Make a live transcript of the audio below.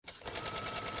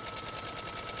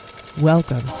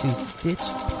Welcome to Stitch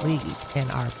Please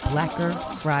and our Blacker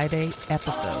Friday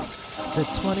episode. The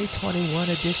 2021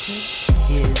 edition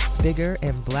is bigger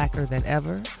and blacker than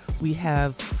ever. We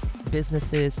have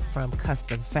businesses from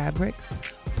custom fabrics,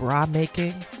 bra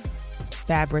making,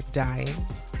 fabric dyeing,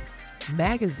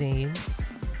 magazines,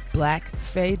 Black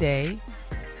Fae Day,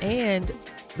 and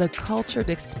the Cultured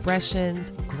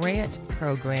Expressions grant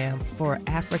program for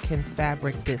African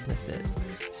fabric businesses.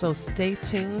 So stay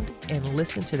tuned and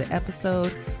listen to the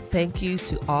episode. Thank you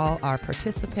to all our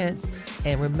participants.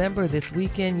 And remember this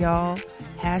weekend, y'all,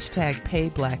 hashtag Pay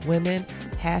Black Women,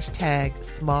 hashtag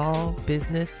Small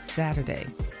Business Saturday.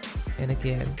 And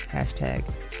again, hashtag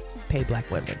Pay Black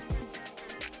Women.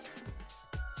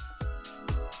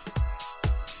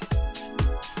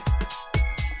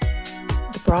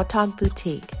 Bra Talk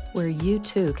Boutique, where you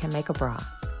too can make a bra.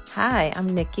 Hi,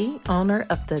 I'm Nikki, owner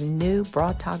of the new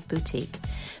Bra Talk Boutique,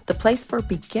 the place for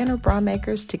beginner bra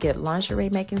makers to get lingerie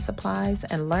making supplies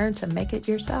and learn to make it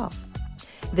yourself.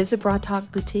 Visit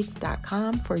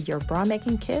BraTalkBoutique.com for your bra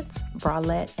making kits,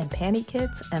 bralette and panty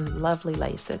kits, and lovely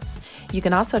laces. You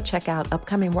can also check out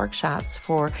upcoming workshops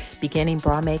for beginning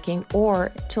bra making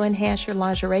or to enhance your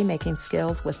lingerie making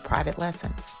skills with private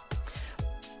lessons.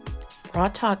 Bra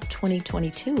Talk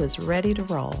 2022 is ready to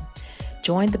roll.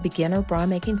 Join the Beginner Bra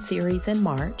Making Series in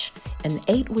March, an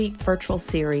 8-week virtual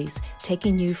series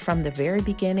taking you from the very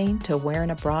beginning to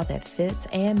wearing a bra that fits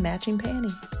and matching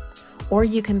panty. Or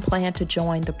you can plan to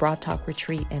join the Bra Talk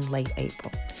Retreat in late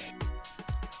April.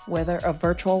 Whether a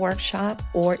virtual workshop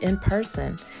or in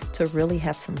person to really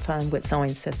have some fun with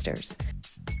sewing sisters.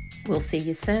 We'll see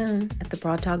you soon at the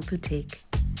Bra Talk Boutique.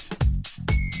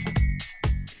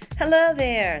 Hello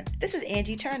there, this is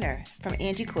Angie Turner from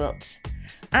Angie Quilts.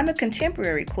 I'm a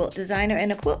contemporary quilt designer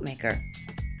and a quilt maker.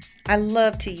 I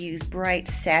love to use bright,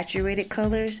 saturated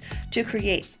colors to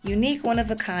create unique,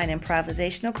 one-of-a-kind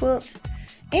improvisational quilts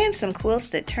and some quilts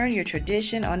that turn your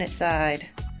tradition on its side.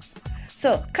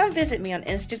 So come visit me on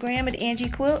Instagram at Angie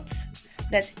Quilts.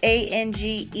 That's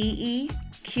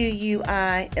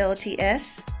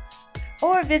ANGEEQUILTS.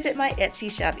 Or visit my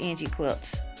Etsy shop, Angie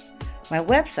Quilts. My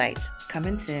website's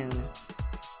coming soon.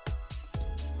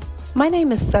 My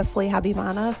name is Cecily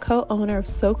Habimana, co-owner of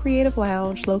So Creative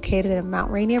Lounge, located in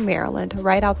Mount Rainier, Maryland,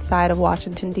 right outside of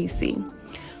Washington, D.C.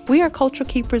 We are cultural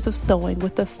keepers of sewing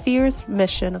with the fierce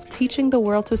mission of teaching the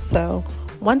world to sew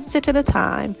one stitch at a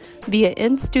time via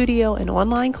in-studio and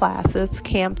online classes,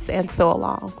 camps, and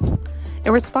sew-alongs.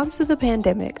 In response to the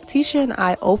pandemic, Tisha and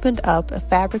I opened up a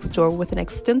fabric store with an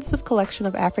extensive collection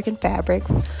of African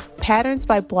fabrics, patterns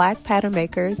by Black pattern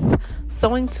makers,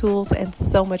 sewing tools, and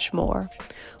so much more.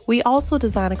 We also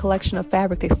design a collection of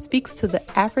fabric that speaks to the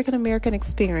African American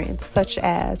experience, such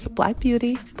as Black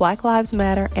Beauty, Black Lives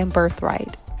Matter, and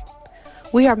Birthright.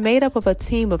 We are made up of a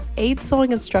team of 8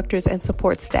 sewing instructors and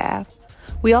support staff.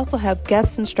 We also have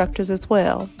guest instructors as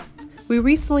well. We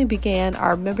recently began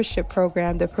our membership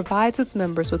program that provides its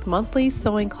members with monthly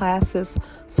sewing classes,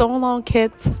 sew-along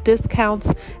kits,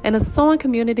 discounts, and a sewing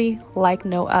community like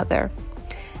no other.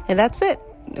 And that's it.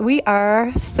 We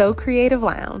are So Creative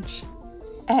Lounge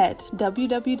at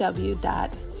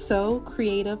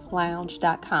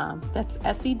www.sewcreativelounge.com. That's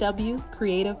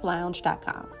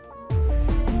SEWcreativelounge.com.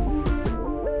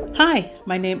 Hi,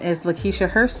 my name is Lakeisha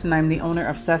Hurst, and I'm the owner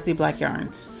of Sassy Black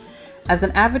Yarns. As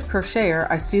an avid crocheter,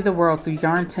 I see the world through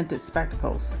yarn-tinted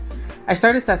spectacles. I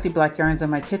started Sassy Black Yarns in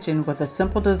my kitchen with a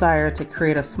simple desire to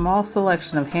create a small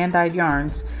selection of hand-dyed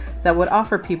yarns that would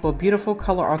offer people beautiful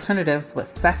color alternatives with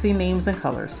sassy names and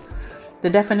colors. The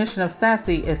definition of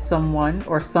sassy is someone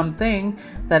or something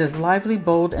that is lively,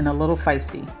 bold, and a little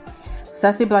feisty.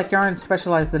 Sassy Black Yarns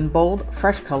specialize in bold,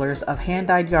 fresh colors of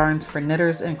hand-dyed yarns for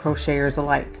knitters and crocheters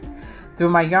alike. Through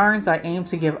my yarns, I aim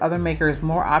to give other makers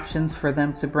more options for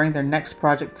them to bring their next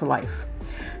project to life.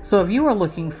 So if you are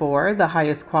looking for the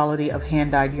highest quality of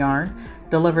hand-dyed yarn,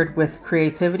 delivered with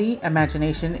creativity,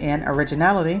 imagination, and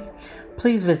originality,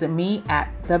 please visit me at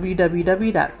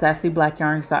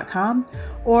www.sassyblackyarns.com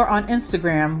or on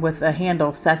Instagram with the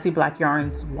handle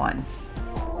SassyBlackYarns1.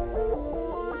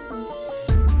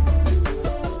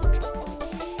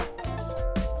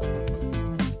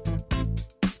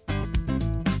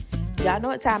 Y'all know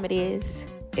what time it is.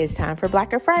 It's time for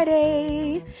Blacker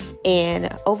Friday.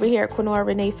 And over here at Quinora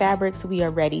Renee Fabrics, we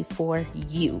are ready for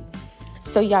you.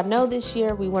 So y'all know this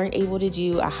year we weren't able to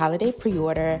do a holiday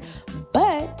pre-order,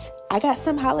 but I got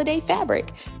some holiday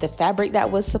fabric. The fabric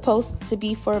that was supposed to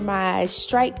be for my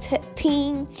strike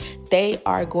team, they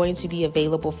are going to be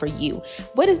available for you.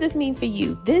 What does this mean for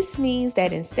you? This means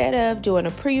that instead of doing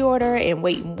a pre-order and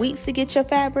waiting weeks to get your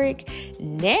fabric,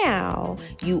 now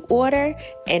you order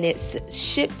and it's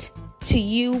shipped to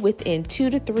you within 2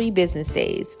 to 3 business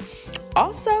days.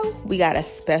 Also, we got a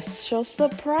special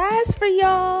surprise for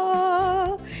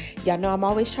y'all. Y'all know I'm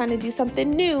always trying to do something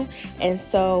new. And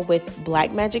so with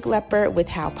Black Magic Leopard, with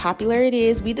how popular it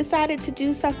is, we decided to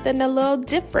do something a little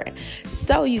different.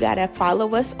 So you got to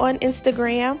follow us on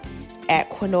Instagram at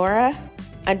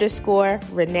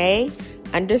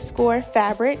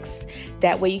Quinora_Renee_fabrics.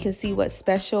 That way you can see what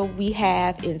special we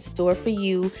have in store for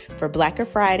you for Blacker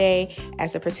Friday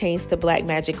as it pertains to Black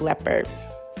Magic Leopard.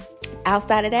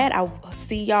 Outside of that, I'll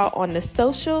see y'all on the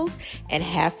socials and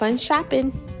have fun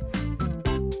shopping.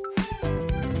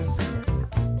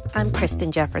 I'm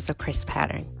Kristen Jeffers of Chris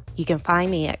Pattern. You can find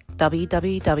me at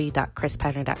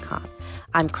www.chrispattern.com.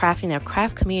 I'm crafting a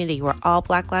craft community where all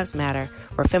Black lives matter,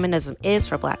 where feminism is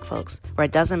for Black folks, where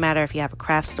it doesn't matter if you have a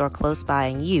craft store close by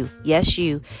and you, yes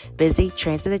you, busy,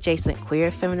 transit-adjacent,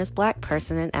 queer, feminist Black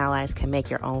person and allies can make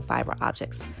your own fiber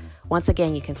objects. Once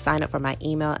again, you can sign up for my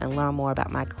email and learn more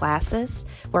about my classes,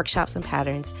 workshops, and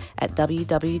patterns at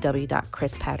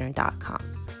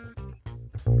www.chrispattern.com.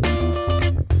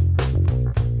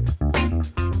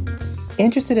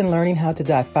 Interested in learning how to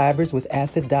dye fibers with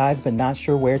acid dyes but not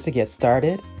sure where to get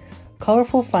started?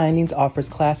 Colorful Findings offers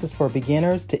classes for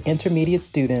beginners to intermediate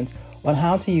students on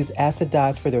how to use acid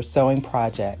dyes for their sewing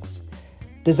projects.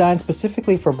 Designed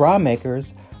specifically for bra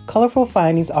makers, Colorful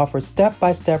Findings offers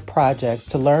step-by-step projects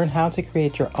to learn how to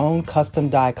create your own custom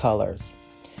dye colors.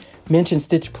 Mention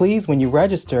Stitch Please when you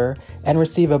register and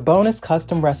receive a bonus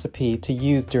custom recipe to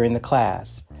use during the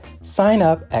class. Sign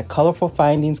up at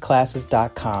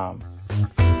colorfulfindingsclasses.com.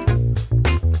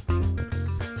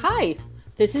 Hi,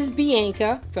 this is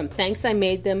Bianca from Thanks I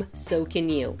Made Them, So Can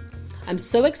You. I'm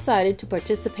so excited to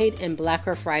participate in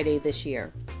Blacker Friday this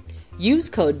year. Use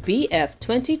code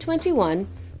BF2021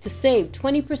 to save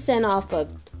 20% off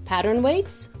of pattern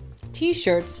weights,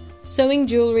 t-shirts, sewing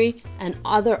jewelry, and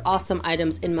other awesome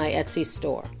items in my Etsy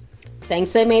store.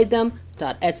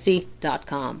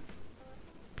 ThanksIMadeThem.etsy.com.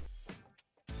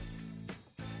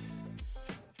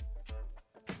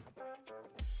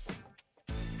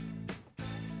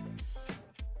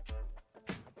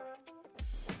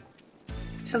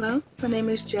 Hello, my name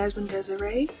is Jasmine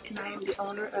Desiree, and I am the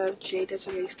owner of J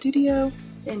Desiree Studio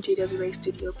and J Desiree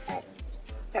Studio Patterns.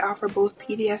 I offer both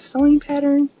PDF sewing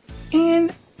patterns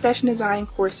and fashion design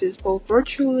courses both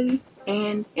virtually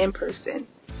and in person.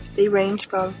 They range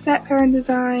from flat pattern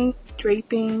design,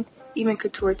 draping, even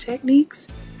couture techniques,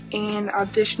 and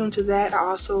additional to that, I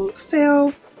also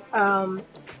sell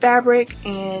fabric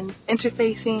and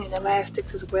interfacing and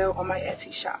elastics as well on my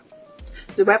Etsy shop.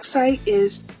 The website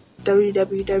is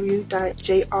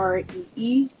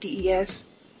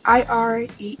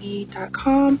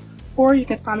www.JREEDESIREE.com, or you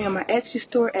can find me on my Etsy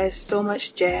store as So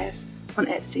Much Jazz on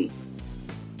Etsy.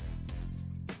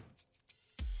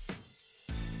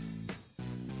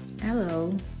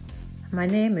 Hello, my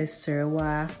name is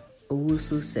Serwa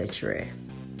Owusu-Sechere.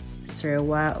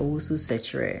 Serwa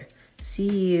Owusu-Sechere,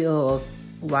 CEO of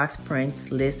Wax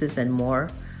Prints, Laces and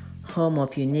More, home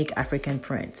of unique African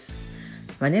prints.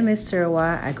 My name is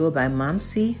Serwa. I go by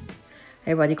Mamsi.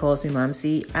 Everybody calls me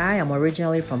Mamsi. I am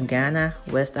originally from Ghana,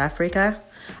 West Africa.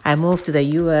 I moved to the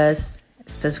U.S.,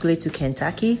 specifically to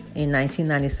Kentucky in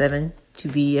 1997 to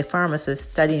be a pharmacist,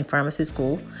 studying pharmacy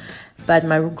school. But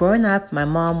growing up, my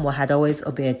mom had always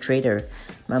been a trader.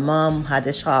 My mom had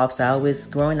a shop, so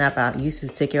growing up, I used to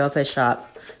take care of her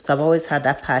shop. So I've always had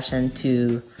that passion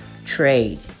to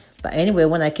trade. But anyway,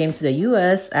 when I came to the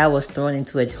U.S., I was thrown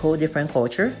into a whole different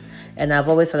culture. And I've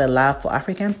always had a love for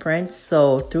African prints.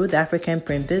 So through the African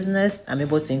print business, I'm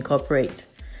able to incorporate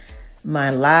my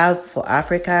love for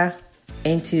Africa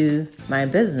into my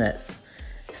business.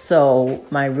 So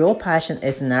my real passion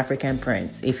is in African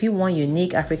prints. If you want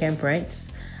unique African prints,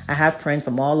 I have prints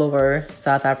from all over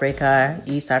South Africa,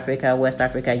 East Africa, West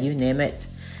Africa, you name it.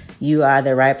 You are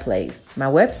the right place. My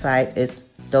website is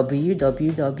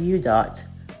www.waxprints,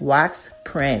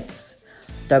 WAXPRINTS,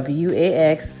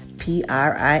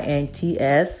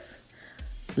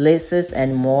 laces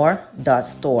and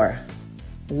more.store.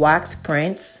 Wax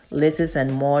Prints, laces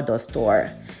and more.store.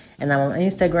 And I'm on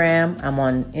Instagram. I'm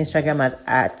on Instagram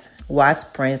at Wax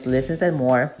Prints, laces and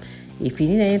more. If you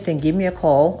need anything, give me a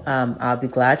call. I'll be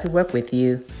glad to work with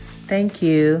you. Thank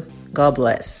you. God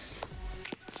bless.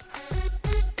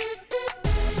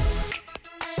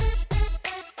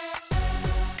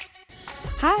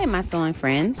 Hi, my sewing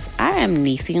friends. I am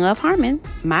Niecy Love Harmon.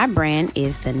 My brand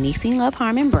is the Niecy Love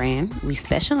Harmon brand. We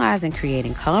specialize in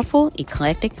creating colorful,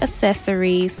 eclectic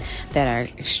accessories that are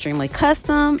extremely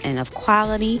custom and of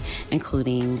quality,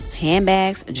 including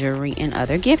handbags, jewelry, and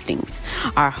other giftings.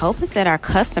 Our hope is that our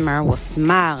customer will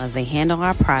smile as they handle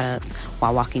our products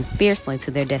while walking fiercely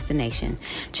to their destination.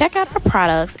 Check out our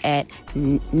products at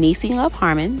Niecy Love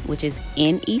Harmon, which is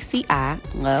NECI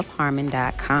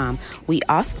loveharmon.com. We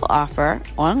also offer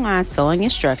online sewing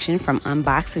instruction from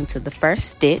unboxing to the first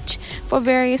stitch for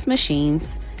various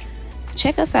machines.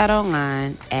 Check us out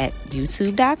online at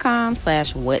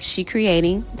youtube.com/whatsshe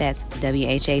creating. That's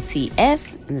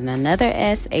WHATS and then another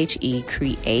SHE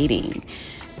creating.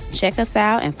 Check us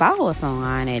out and follow us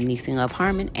online at Niecy Love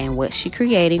Harmon and What She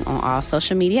Creating on all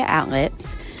social media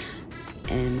outlets.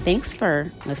 And thanks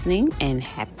for listening and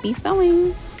happy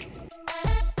sewing.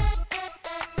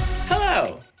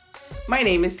 Hello, my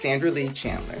name is Sandra Lee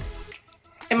Chandler,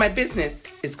 and my business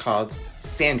is called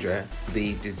Sandra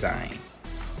Lee Design,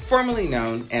 formerly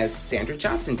known as Sandra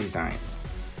Johnson Designs.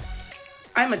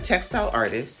 I'm a textile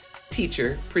artist,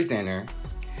 teacher, presenter,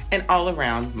 and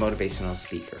all-around motivational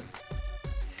speaker.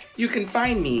 You can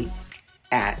find me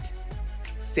at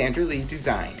Sandra Lee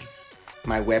Design.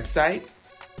 My website,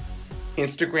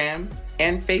 Instagram,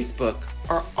 and Facebook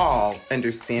are all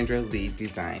under Sandra Lee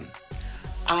Design.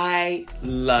 I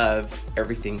love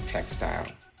everything textile.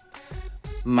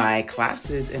 My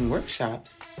classes and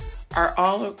workshops are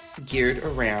all geared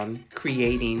around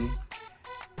creating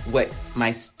what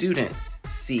my students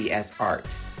see as art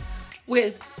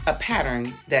with a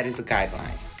pattern that is a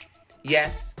guideline.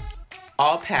 Yes,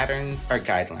 all patterns are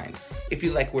guidelines. If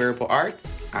you like wearable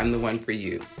arts, I'm the one for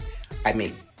you. I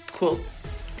make quilts,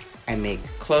 I make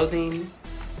clothing,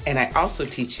 and I also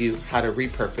teach you how to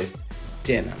repurpose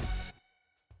denim.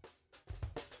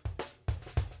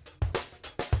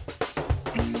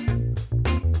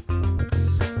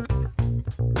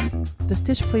 The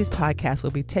Stitch Please podcast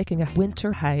will be taking a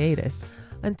winter hiatus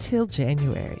until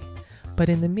January. But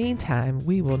in the meantime,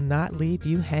 we will not leave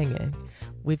you hanging.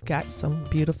 We've got some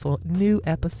beautiful new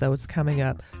episodes coming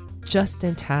up just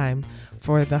in time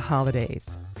for the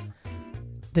holidays.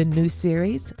 The new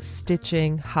series,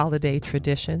 Stitching Holiday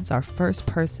Traditions, are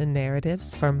first-person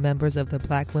narratives from members of the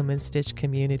Black Women Stitch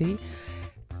community.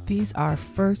 These are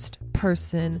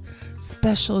first-person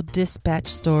special dispatch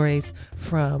stories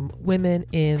from women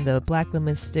in the Black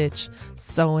Women Stitch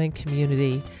sewing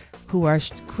community who are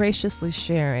graciously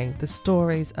sharing the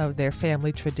stories of their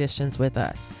family traditions with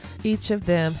us. Each of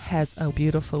them has a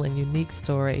beautiful and unique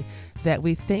story that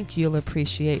we think you'll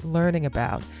appreciate learning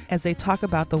about as they talk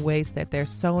about the ways that their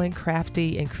sewing,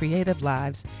 crafty, and creative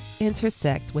lives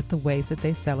intersect with the ways that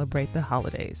they celebrate the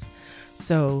holidays.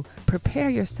 So prepare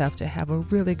yourself to have a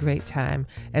really great time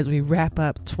as we wrap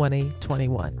up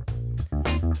 2021.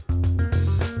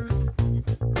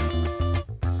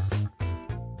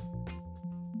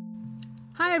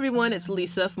 Hi everyone, it's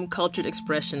Lisa from Cultured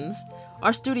Expressions.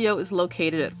 Our studio is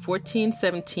located at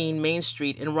 1417 Main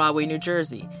Street in Rahway, New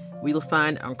Jersey. We will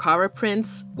find Ankara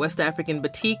prints, West African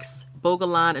batiks,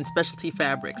 bogolan, and specialty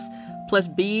fabrics, plus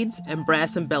beads and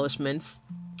brass embellishments,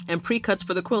 and pre-cuts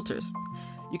for the quilters.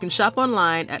 You can shop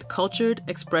online at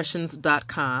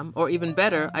culturedexpressions.com, or even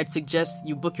better, I'd suggest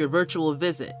you book your virtual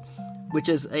visit, which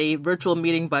is a virtual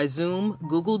meeting by Zoom,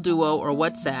 Google Duo, or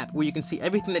WhatsApp, where you can see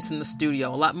everything that's in the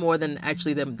studio, a lot more than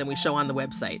we show on the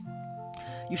website.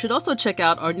 You should also check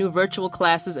out our new virtual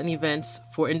classes and events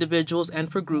for individuals and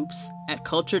for groups at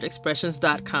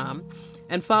culturedexpressions.com,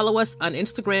 and follow us on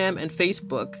Instagram and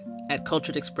Facebook at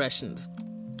Cultured Expressions.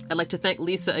 I'd like to thank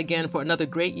Lisa again for another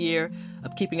great year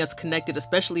of keeping us connected,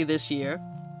 especially this year,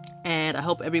 and I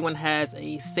hope everyone has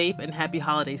a safe and happy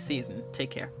holiday season.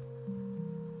 Take care.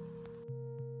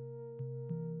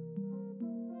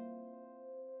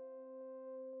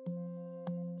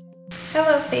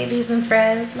 Hello, Fabies and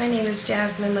friends. My name is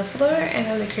Jasmine LaFleur, and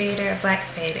I'm the creator of Black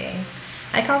Fading.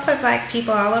 I call for Black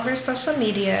people all over social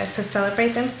media to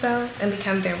celebrate themselves and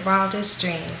become their wildest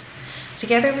dreams.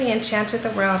 Together, we enchanted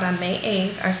the world on May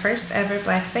 8th, our first ever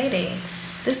Black Fading.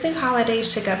 This new holiday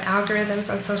shook up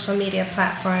algorithms on social media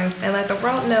platforms and let the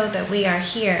world know that we are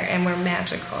here and we're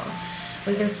magical.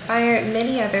 We've inspired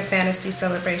many other fantasy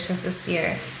celebrations this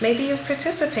year. Maybe you've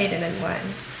participated in one.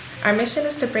 Our mission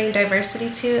is to bring diversity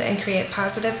to and create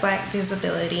positive Black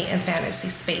visibility in fantasy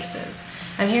spaces.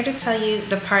 I'm here to tell you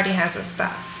the party hasn't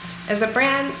stopped. As a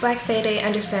brand, Black Fayday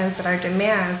understands that our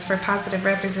demands for positive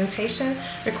representation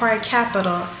require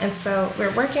capital, and so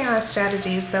we're working on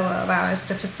strategies that will allow us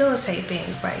to facilitate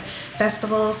things like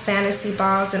festivals, fantasy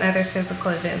balls, and other physical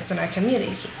events in our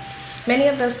community. Many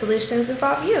of those solutions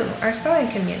involve you, our sewing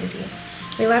community.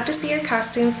 We love to see your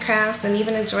costumes, crafts, and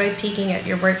even enjoy peeking at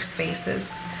your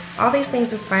workspaces. All these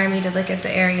things inspire me to look at the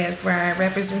areas where our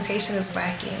representation is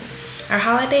lacking. Our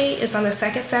holiday is on the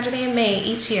second Saturday in May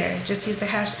each year. Just use the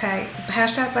hashtag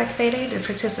BlackFayday to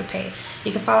participate.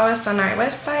 You can follow us on our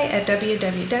website at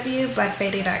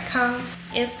www.blackfayday.com,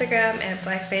 Instagram at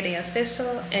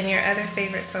BlackFaydayOfficial, and your other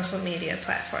favorite social media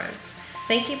platforms.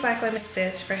 Thank you, Black Women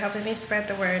Stitch, for helping me spread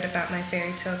the word about my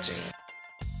fairy tale dream.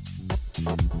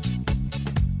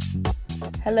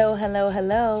 Hello, hello,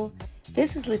 hello.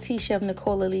 This is Letitia of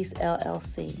Nicole Elise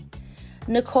LLC.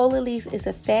 Nicole Elise is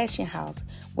a fashion house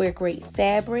where great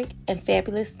fabric and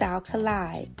fabulous style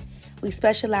collide. We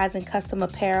specialize in custom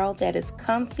apparel that is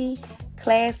comfy,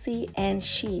 classy, and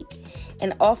chic,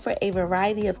 and offer a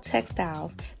variety of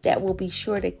textiles that will be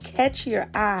sure to catch your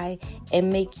eye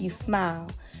and make you smile.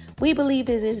 We believe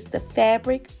it is the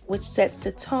fabric which sets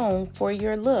the tone for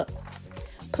your look.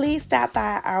 Please stop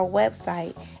by our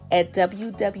website at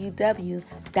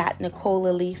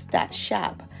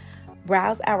www.nicoleelise.shop.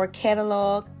 Browse our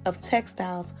catalog of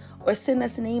textiles or send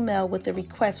us an email with a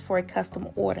request for a custom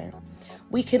order.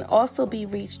 We can also be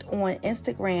reached on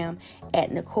Instagram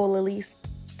at Nicole Elise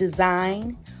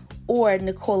Design or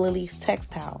Nicole Elise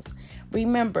Textiles.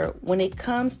 Remember, when it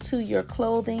comes to your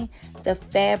clothing, the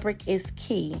fabric is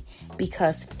key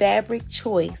because fabric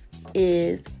choice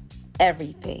is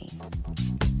everything.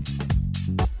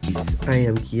 I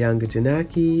am Kianga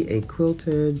Janaki, a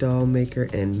quilter, doll maker,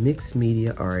 and mixed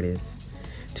media artist.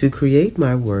 To create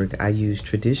my work, I use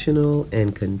traditional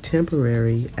and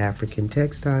contemporary African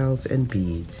textiles and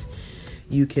beads.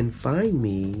 You can find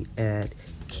me at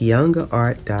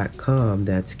kiangaart.com.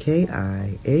 That's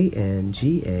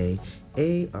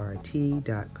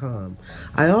KIANGAART.com.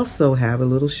 I also have a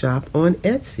little shop on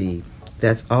Etsy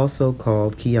that's also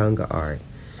called Kianga Art.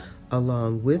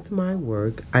 Along with my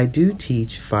work, I do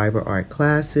teach fiber art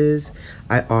classes.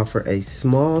 I offer a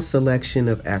small selection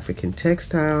of African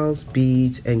textiles,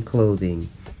 beads, and clothing.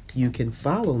 You can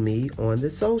follow me on the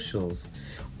socials.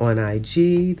 On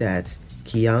IG, that's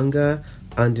Kianga_art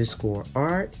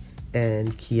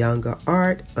and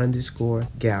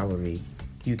Kianga_art_gallery.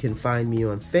 You can find me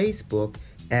on Facebook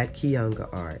at Kianga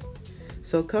Art.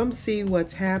 So come see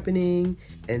what's happening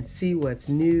and see what's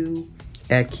new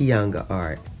at Kianga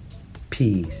Art.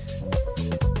 Peace.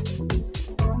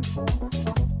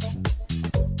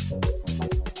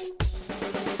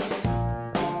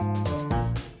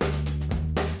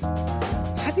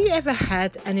 Have you ever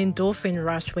had an endorphin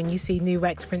rush when you see new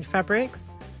wax print fabrics?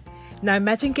 Now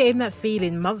imagine getting that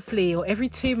feeling monthly or every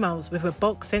 2 months with a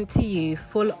box sent to you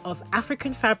full of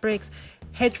African fabrics,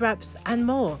 head wraps, and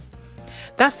more.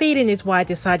 That feeling is why I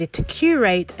decided to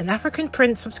curate an African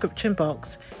print subscription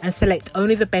box and select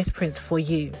only the best prints for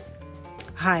you.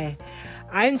 Hi,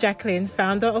 I'm Jacqueline,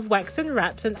 founder of Wax and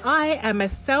Wraps, and I am a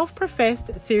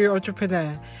self-professed serial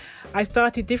entrepreneur. I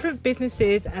started different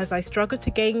businesses as I struggled to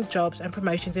gain jobs and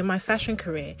promotions in my fashion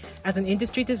career as an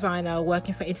industry designer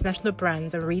working for international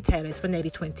brands and retailers for nearly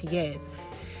 20 years.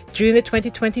 During the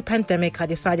 2020 pandemic, I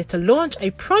decided to launch a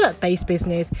product-based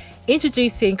business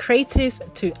introducing creatives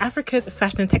to Africa's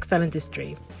fashion and textile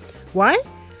industry. Why?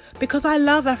 Because I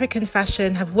love African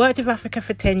fashion, have worked with Africa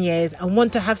for 10 years and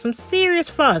want to have some serious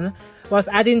fun whilst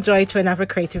adding joy to another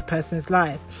creative person's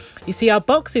life. You see, our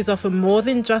boxes offer more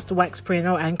than just wax print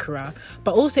or Ankara,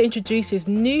 but also introduces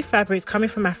new fabrics coming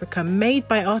from Africa made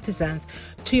by artisans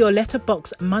to your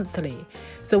letterbox monthly.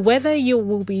 So whether you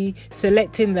will be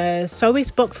selecting the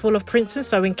sewist box full of prints and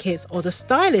sewing kits or the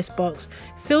stylist box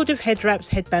filled with head wraps,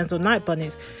 headbands or night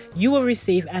bonnets, you will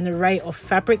receive an array of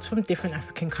fabrics from different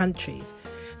African countries.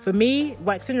 For me,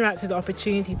 Wax and Wraps is the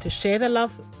opportunity to share the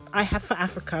love I have for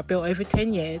Africa, built over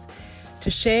 10 years, to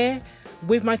share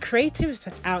with my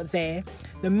creatives out there,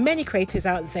 the many creatives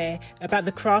out there, about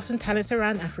the crafts and talents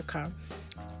around Africa,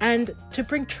 and to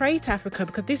bring trade to Africa,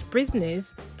 because this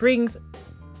business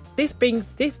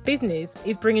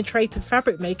is bringing trade to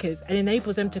fabric makers and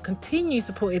enables them to continue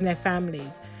supporting their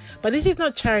families. But this is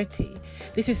not charity.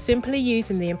 This is simply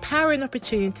using the empowering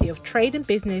opportunity of trade and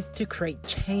business to create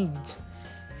change.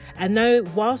 And know,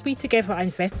 whilst we together are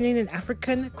investing in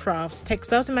African crafts,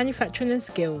 textiles and manufacturing and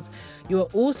skills, you are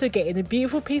also getting a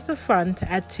beautiful piece of fun to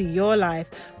add to your life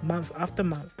month after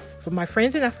month. From my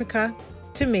friends in Africa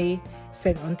to me,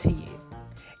 sent on to you.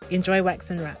 Enjoy Wax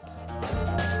and Wraps.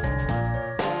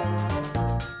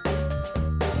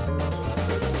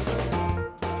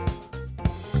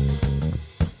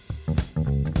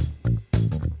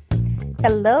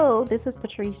 Hello, this is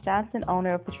Patrice Johnson,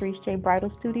 owner of Patrice J.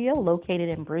 Bridal Studio, located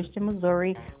in Bridgeton,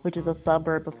 Missouri, which is a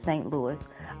suburb of St. Louis.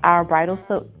 Our bridal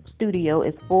Studio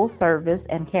is full service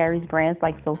and carries brands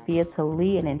like Sophia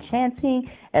Talee and Enchanting,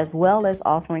 as well as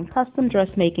offering custom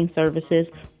dressmaking services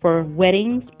for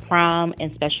weddings, prom,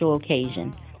 and special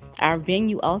occasions. Our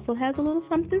venue also has a little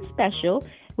something special,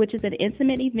 which is an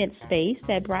intimate event space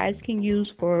that brides can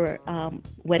use for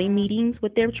wedding meetings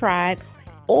with their tribe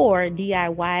or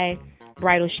DIY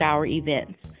bridal shower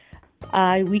events.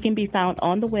 We can be found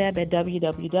on the web at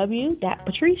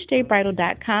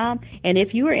www.patricejbridal.com. And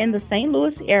if you are in the St.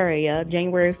 Louis area,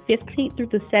 January 15th through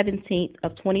the 17th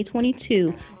of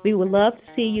 2022, we would love to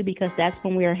see you because that's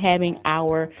when we are having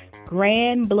our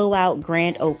grand blowout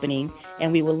grand opening.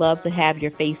 And we would love to have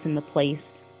your face in the place.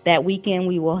 That weekend,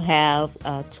 we will have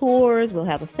tours. We'll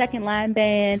have a second line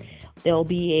band. There'll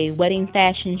be a wedding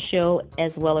fashion show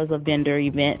as well as a vendor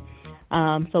event.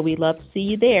 So we'd love to see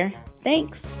you there.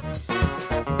 Thanks.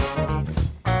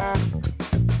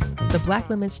 The Black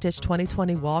Women Stitch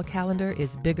 2020 wall calendar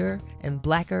is bigger and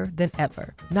blacker than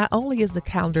ever. Not only is the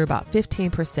calendar about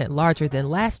 15% larger than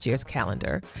last year's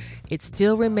calendar, it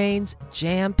still remains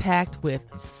jam-packed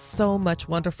with so much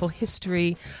wonderful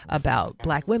history about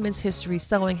Black women's history,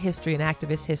 sewing history, and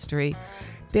activist history.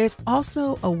 There's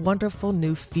also a wonderful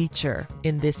new feature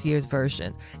in this year's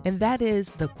version, and that is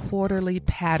the quarterly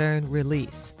pattern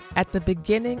release. At the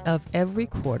beginning of every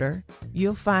quarter,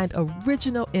 you'll find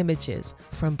original images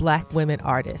from Black women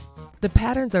artists. The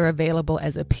patterns are available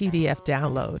as a PDF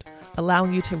download,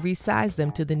 allowing you to resize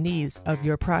them to the needs of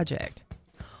your project.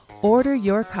 Order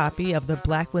your copy of the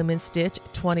Black Women Stitch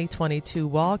 2022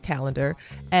 wall calendar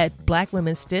at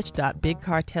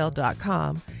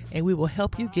blackwomenstitch.bigcartel.com, and we will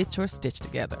help you get your stitch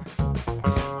together.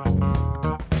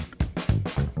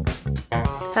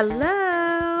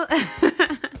 Hello!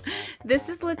 This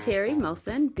is Lateri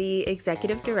Mosen, the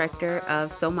Executive Director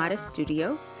of Sew Modest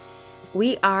Studio.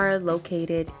 We are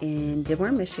located in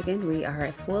Denver, Michigan. We are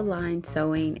a full-line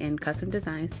sewing and custom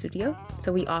design studio.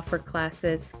 So we offer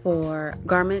classes for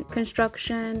garment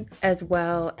construction as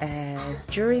well as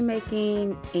jewelry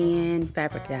making and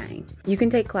fabric dyeing. You can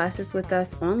take classes with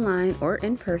us online or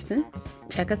in person.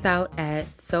 Check us out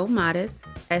at Sew Modest,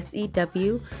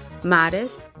 SEW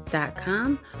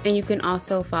Modest.com. And you can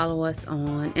also follow us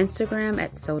on Instagram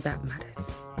at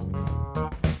sew.modest.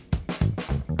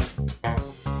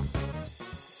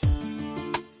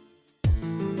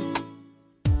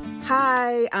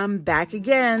 Hi, I'm back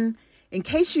again. In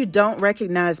case you don't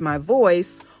recognize my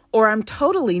voice or I'm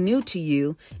totally new to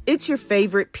you, it's your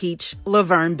favorite peach,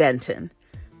 Laverne Benton.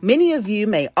 Many of you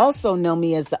may also know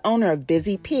me as the owner of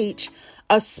Busy Peach,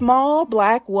 a small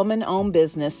Black woman-owned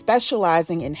business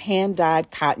specializing in hand-dyed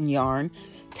cotton yarn,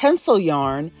 tencel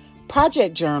yarn,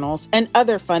 project journals, and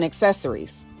other fun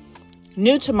accessories.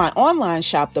 New to my online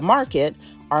shop, The Market,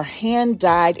 are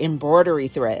hand-dyed embroidery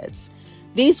threads.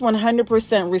 These 100%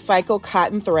 recycled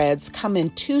cotton threads come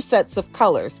in 2 sets of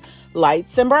colors,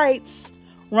 lights and brights.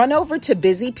 Run over to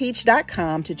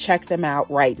busypeach.com to check them out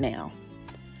right now.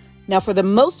 Now, for the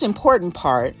most important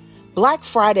part, Black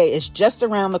Friday is just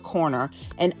around the corner,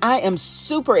 and I am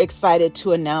super excited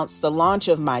to announce the launch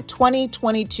of my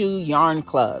 2022 Yarn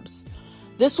Clubs.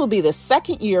 This will be the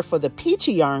second year for the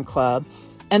Peachy Yarn Club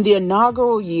and the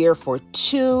inaugural year for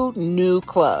 2 new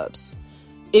clubs.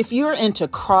 If you're into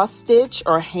cross-stitch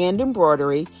or hand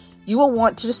embroidery, you will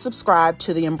want to subscribe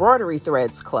to the Embroidery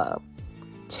Threads Club.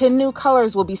 10 new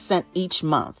colors will be sent each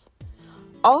month.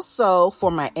 Also,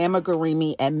 for my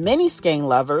amigurumi and mini skein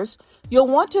lovers, you'll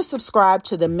want to subscribe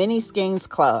to the Mini Skeins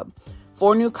Club.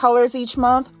 4 new colors each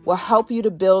month will help you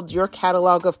to build your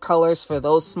catalog of colors for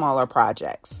those smaller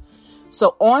projects.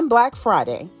 So on Black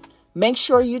Friday, make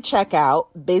sure you check out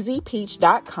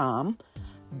busypeach.com,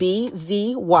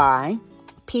 BZYPEACH.com,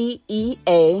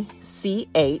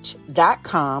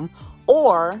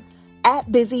 or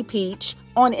at Busy Peach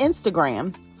on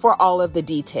Instagram for all of the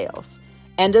details.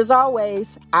 And as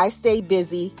always, I stay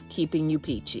busy keeping you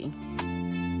peachy.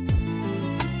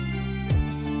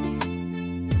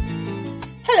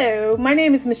 Hello, my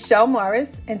name is Michelle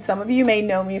Morris, and some of you may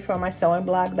know me from my sewing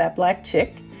blog, That Black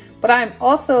Chick, but I'm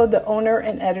also the owner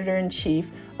and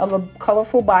editor-in-chief of a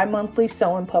colorful bi-monthly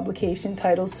sewing publication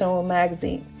titled Sewing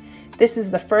Magazine. This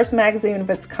is the first magazine of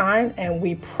its kind, and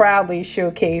we proudly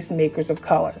showcase makers of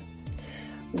color.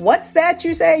 What's that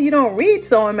you say? You don't read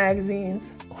sewing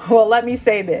magazines? Well, let me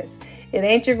say this. It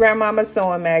ain't your grandmama's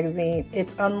sewing magazine.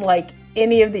 It's unlike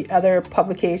any of the other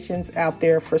publications out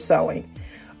there for sewing.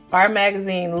 Our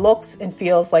magazine looks and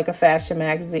feels like a fashion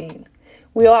magazine.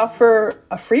 We offer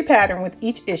a free pattern with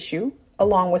each issue,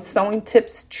 along with sewing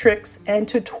tips, tricks, and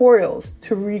tutorials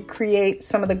to recreate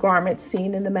some of the garments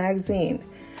seen in the magazine.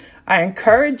 I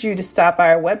encourage you to stop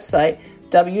by our website,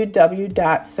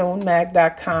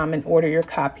 www.sewnmag.com and order your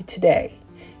copy today.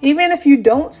 Even if you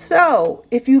don't sew,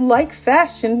 if you like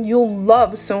fashion, you'll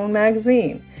love Sewn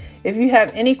Magazine. If you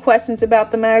have any questions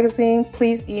about the magazine,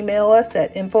 please email us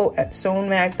at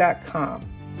info@sewnmag.com.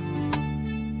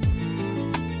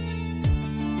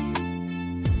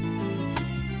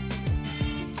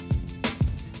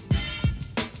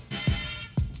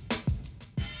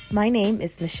 My name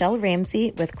is Michelle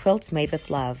Ramsey with Quilts Made with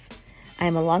Love. I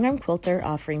am a long-arm quilter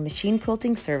offering machine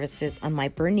quilting services on my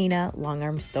Bernina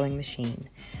long-arm sewing machine.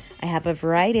 I have a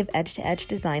variety of edge-to-edge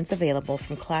designs available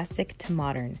from classic to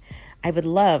modern. I would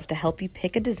love to help you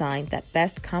pick a design that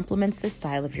best complements the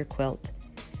style of your quilt.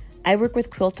 I work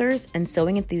with quilters and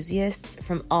sewing enthusiasts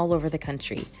from all over the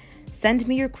country. Send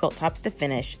me your quilt tops to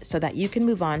finish so that you can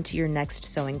move on to your next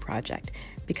sewing project,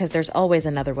 because there's always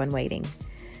another one waiting.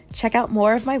 Check out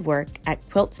more of my work at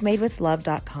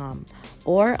quiltsmadewithlove.com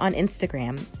or on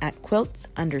Instagram at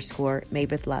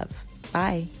quilts_madewithlove.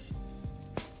 Bye.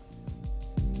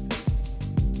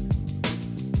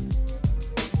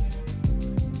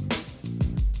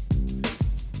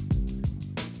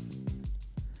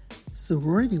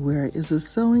 Sorority Wear is a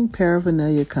sewing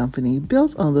paraphernalia company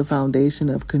built on the foundation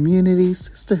of community,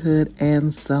 sisterhood,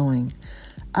 and sewing.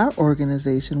 Our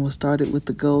organization was started with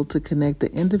the goal to connect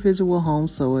the individual home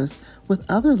sewers with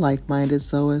other like-minded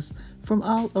sewers from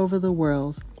all over the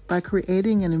world by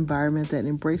creating an environment that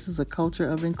embraces a culture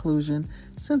of inclusion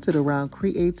centered around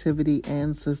creativity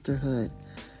and sisterhood.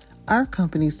 Our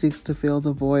company seeks to fill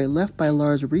the void left by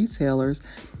large retailers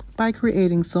by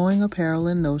creating sewing apparel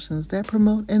and notions that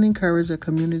promote and encourage a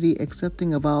community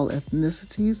accepting of all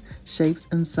ethnicities, shapes,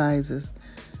 and sizes.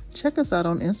 Check us out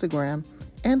on Instagram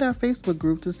and our Facebook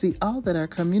group to see all that our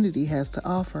community has to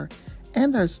offer,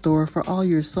 and our store for all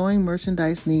your sewing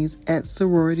merchandise needs at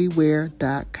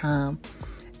sororitywear.com.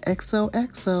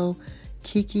 XOXO,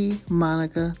 Kiki,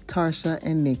 Monica, Tarsha,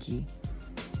 and Nikki.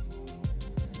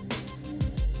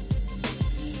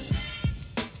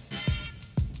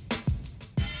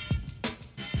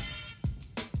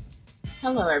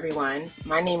 Hello everyone,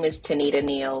 my name is Tanita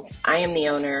Niels. I am the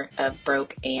owner of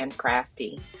Broke and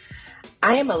Crafty.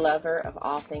 I am a lover of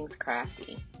all things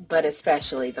crafty, but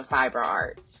especially the fiber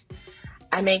arts.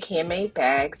 I make handmade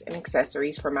bags and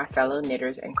accessories for my fellow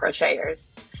knitters and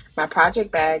crocheters. My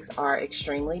project bags are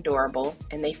extremely durable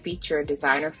and they feature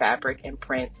designer fabric and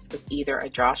prints with either a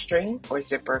drawstring or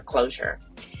zipper closure.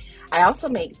 I also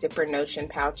make zipper notion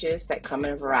pouches that come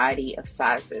in a variety of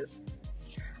sizes.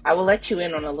 I will let you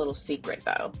in on a little secret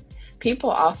though.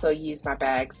 People also use my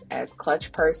bags as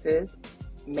clutch purses,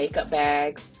 makeup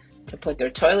bags, to put their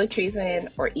toiletries in,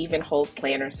 or even hold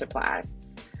planner supplies.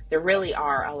 There really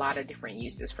are a lot of different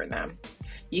uses for them.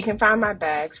 You can find my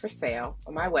bags for sale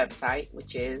on my website,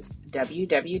 which is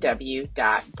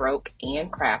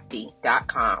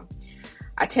www.brokeandcrafty.com.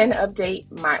 I tend to update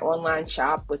my online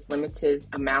shop with limited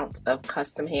amounts of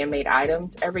custom handmade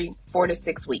items every 4 to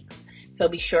 6 weeks. So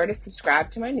be sure to subscribe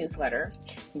to my newsletter.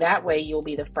 That way you'll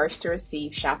be the first to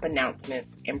receive shop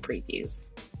announcements and previews.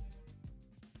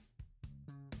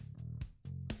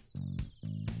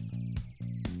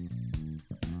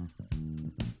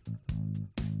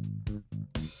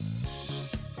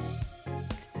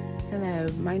 Hello,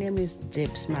 my name is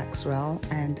Dips Maxwell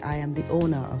and I am the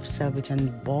owner of Selvage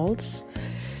 & Balls.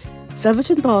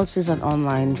 Selvage & Balls is an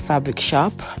online fabric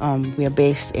shop. We are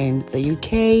based in the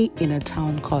UK in a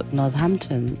town called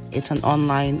Northampton. It's an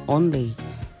online only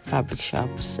fabric shop.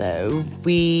 So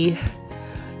we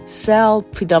sell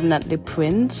predominantly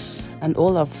prints and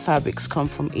all our fabrics come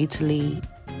from Italy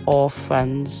or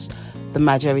France, the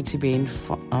majority being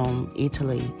from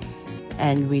Italy.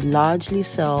 And we largely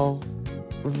sell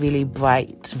really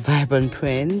bright, vibrant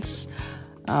prints,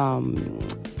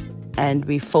 and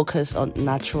we focus on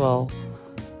natural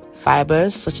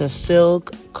fibers such as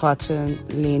silk, cotton,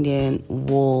 linen,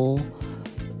 wool.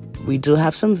 We do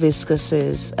have some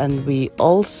viscoses, and we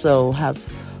also have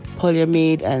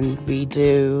polyamide, and we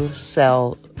do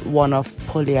sell one-off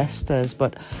polyesters,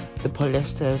 but the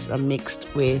polyesters are mixed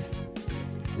with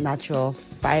natural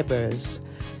fibers.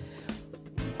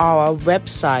 Our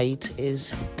website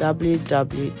is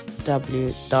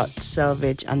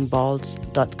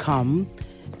www.selvageandballs.com,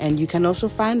 and you can also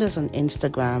find us on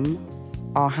Instagram.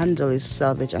 Our handle is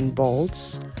Selvage &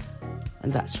 Balls,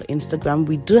 and that's for Instagram.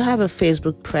 We do have a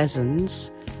Facebook presence,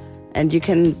 and you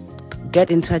can get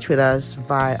in touch with us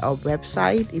via our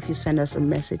website if you send us a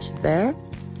message there.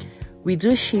 We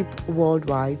do ship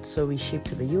worldwide, so we ship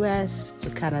to the US, to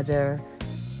Canada,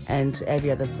 and to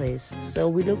every other place. So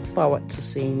we look forward to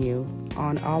seeing you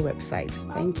on our website.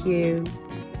 Thank you.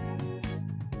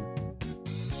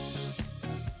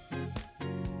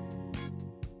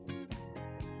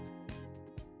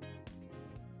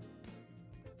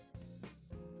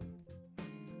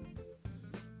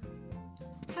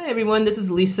 Hi everyone, this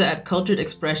is Lisa at Cultured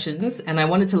Expressions, and I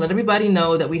wanted to let everybody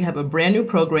know that we have a brand new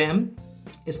program.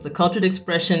 It's the Cultured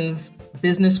Expressions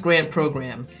Business Grant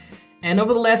Program. And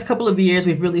over the last couple of years,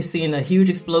 we've really seen a huge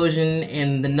explosion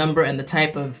in the number and the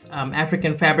type of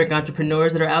African fabric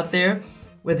entrepreneurs that are out there.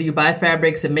 Whether you buy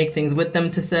fabrics and make things with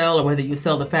them to sell, or whether you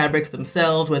sell the fabrics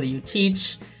themselves, whether you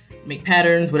teach, make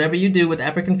patterns, whatever you do with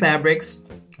African fabrics,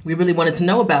 we really wanted to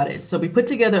know about it. So we put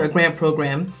together a grant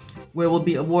program where we'll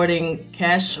be awarding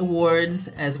cash awards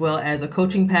as well as a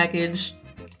coaching package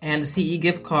and a CE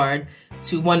gift card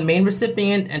to one main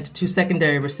recipient and to two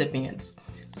secondary recipients.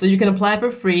 So you can apply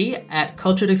for free at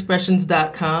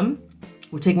culturedexpressions.com.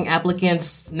 We're taking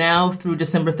applicants now through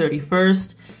December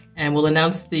 31st, and we'll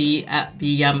announce the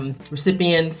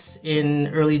recipients in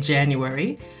early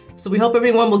January. So we hope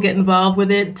everyone will get involved with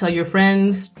it. Tell your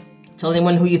friends, tell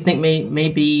anyone who you think may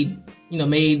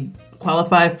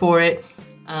qualify for it.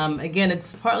 Again,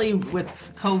 it's partly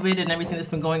with COVID and everything that's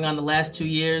been going on the last 2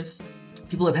 years.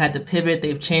 People have had to pivot.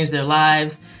 They've changed their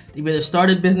lives. They've either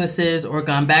started businesses or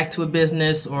gone back to a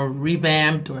business or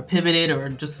revamped or pivoted or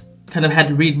just kind of had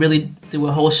to really do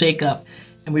a whole shakeup.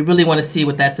 And we really want to see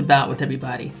what that's about with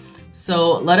everybody.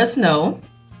 So let us know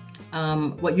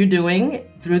what you're doing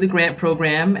through the grant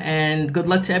program, and good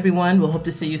luck to everyone. We'll hope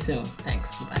to see you soon.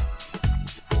 Thanks. Bye-bye.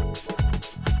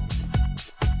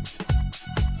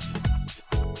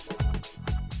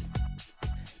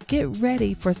 Get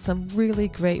ready for some really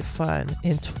great fun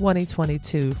in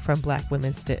 2022 from Black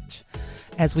Women Stitch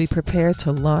as we prepare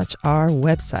to launch our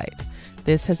website.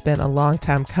 This has been a long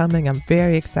time coming. I'm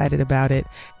very excited about it.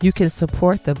 You can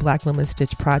support the Black Women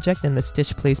Stitch project and the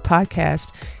Stitch Please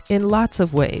podcast in lots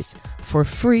of ways. For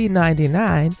free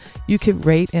 $99, you can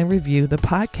rate and review the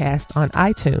podcast on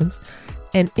iTunes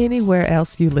and anywhere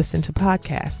else you listen to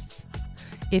podcasts.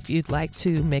 If you'd like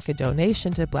to make a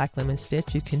donation to Black Women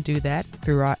Stitch, you can do that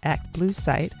through our Act Blue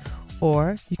site,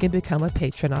 or you can become a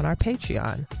patron on our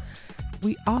Patreon.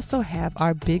 We also have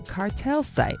our Big Cartel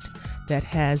site that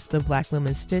has the Black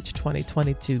Women Stitch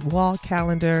 2022 wall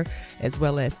calendar, as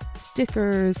well as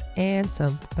stickers and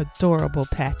some adorable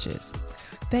patches.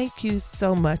 Thank you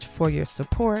so much for your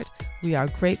support. We are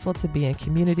grateful to be in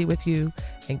community with you,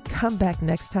 and come back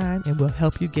next time and we'll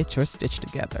help you get your stitch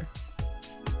together.